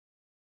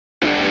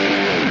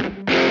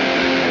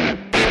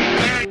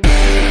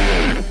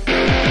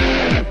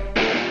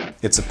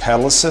It's a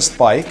pedal assist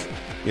bike.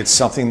 It's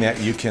something that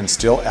you can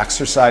still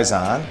exercise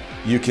on.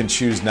 You can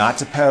choose not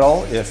to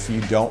pedal if you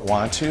don't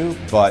want to,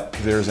 but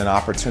there's an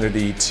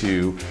opportunity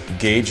to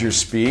gauge your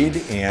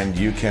speed and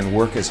you can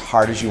work as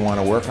hard as you want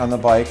to work on the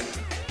bike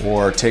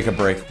or take a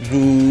break.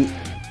 The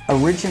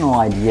original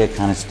idea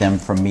kind of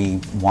stemmed from me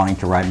wanting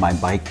to ride my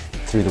bike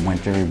through the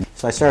winter.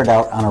 So I started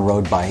out on a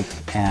road bike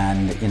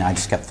and I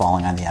just kept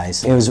falling on the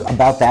ice. It was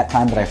about that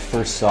time that I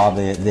first saw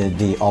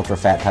the ultra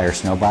fat tire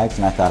snow bikes,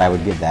 and I thought I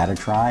would give that a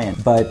try.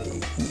 But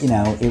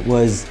it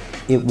was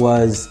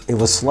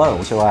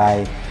slow. So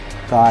I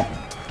thought,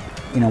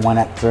 why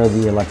not throw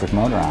the electric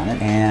motor on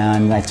it?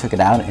 And I took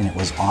it out and it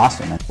was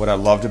awesome. What I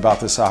loved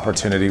about this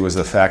opportunity was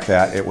the fact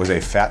that it was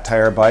a fat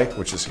tire bike,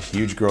 which is a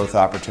huge growth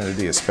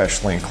opportunity,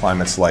 especially in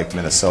climates like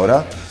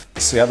Minnesota.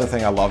 The other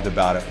thing I loved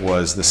about it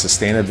was the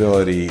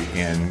sustainability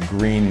and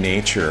green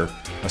nature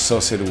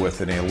associated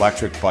with an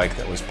electric bike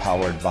that was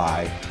powered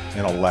by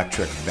an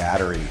electric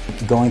battery.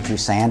 Going through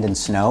sand and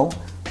snow,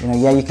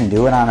 yeah, you can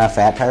do it on a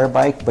fat tire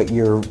bike, but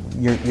you're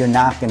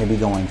not going to be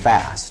going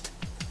fast,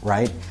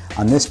 right?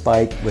 On this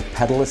bike with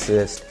pedal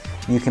assist,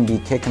 you can be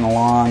kicking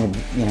along,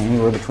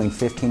 anywhere between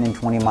 15 and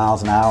 20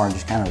 miles an hour and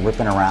just kind of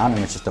ripping around,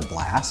 and it's just a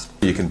blast.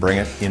 You can bring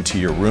it into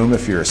your room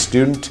if you're a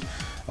student,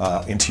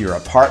 into your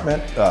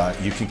apartment.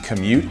 You can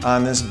commute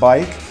on this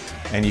bike,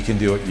 and you can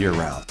do it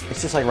year-round.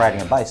 It's just like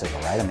riding a bicycle,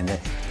 right? I mean,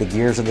 the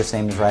gears are the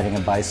same as riding a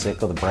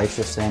bicycle, the brakes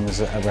are the same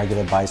as a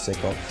regular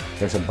bicycle.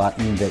 There's a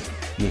button that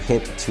you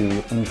hit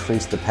to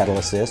increase the pedal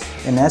assist,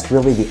 and that's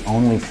really the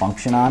only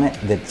function on it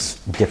that's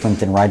different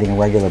than riding a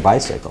regular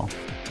bicycle.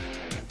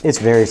 It's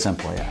very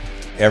simple, yeah.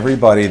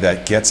 Everybody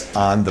that gets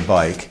on the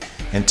bike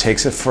and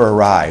takes it for a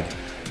ride,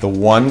 the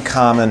one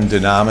common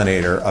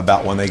denominator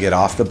about when they get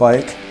off the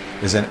bike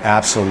is an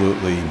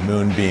absolutely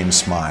moonbeam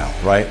smile,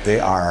 right? They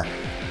are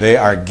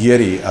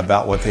giddy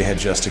about what they had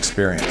just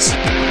experienced.